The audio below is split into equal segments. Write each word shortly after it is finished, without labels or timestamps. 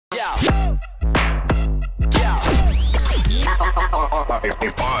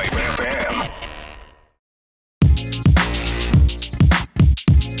FM.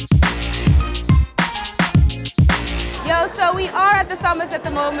 Yo, so we are at the Summers at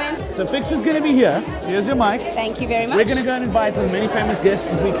the moment. So Fix is going to be here. Here's your mic. Thank you very much. We're going to go and invite as many famous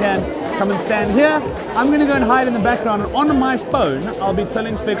guests as we can. Come and stand here. I'm going to go and hide in the background. And on my phone, I'll be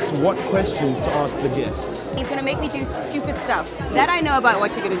telling Fix what questions to ask the guests. He's going to make me do stupid stuff. That I know about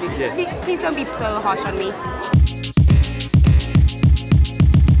what you're going to do. Yes. Please don't be so harsh on me.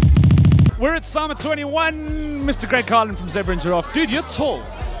 We're at Summer 21. Mr. Greg Carlin from Zebra and Giraffe. Dude, you're tall.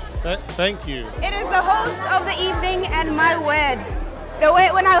 Thank you. It is the host of the evening, and my word,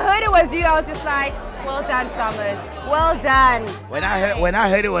 when I heard it was you, I was just like, well done, Summers. Well done. When I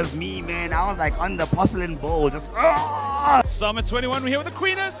heard it was me, man, I was like on the porcelain bowl, just. Summer 21. We're here with the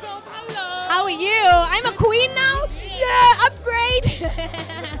Queen herself. Hello. How are you? I'm a queen now? Yeah, upgrade.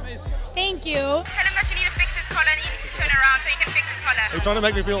 Thank you. Tell him that you need to fix his collar and he needs to turn around so you can fix his collar. You're trying to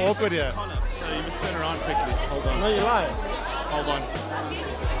make me feel awkward here. So you must turn around quickly. Hold on. No, you lie. Hold on.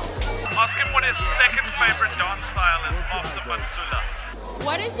 Ask him what his second favorite dance style is after Bansula.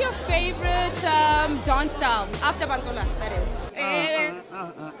 What is your favorite dance style? After Banzola, that is.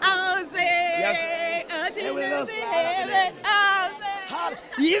 I'll say,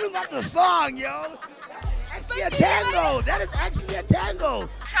 You even got the song, yo. Actually a tango. That is actually a tango.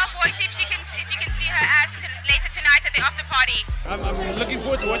 Tell Boyce if you can see her ass later tonight at the after party. I'm looking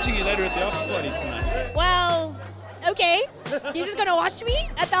forward to watching you later at the after party tonight. Well, okay. You're just gonna watch me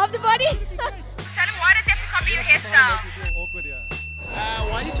at the after party? Tell him why does he have to copy your hairstyle? Feel awkward here.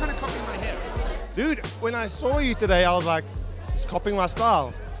 Why are you trying to copy my hair? Dude, when I saw you today, I was like, he's copying my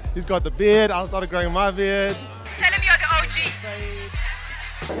style. He's got the beard, I started growing my beard. Tell him you're the OG.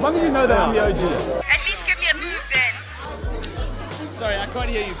 As long as you know that I'm the OG. At least give me a move then. Sorry, I can't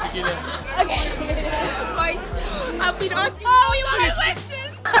hear you, Sakila. Okay. Right. I've been asking. Oh, you want a question?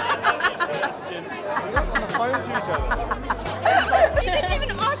 We're on the phone to each other. You didn't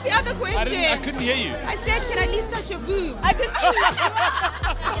even ask the other question. I couldn't hear you. I said, can I at least touch your boob? I could.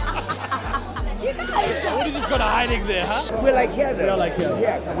 You guys. What have you just got hiding there, huh? We're like here, We are like here.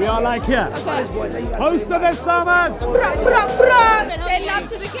 We are like here. Host of the Summers. Say love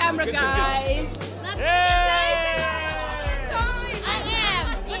to the camera, guys. Yay!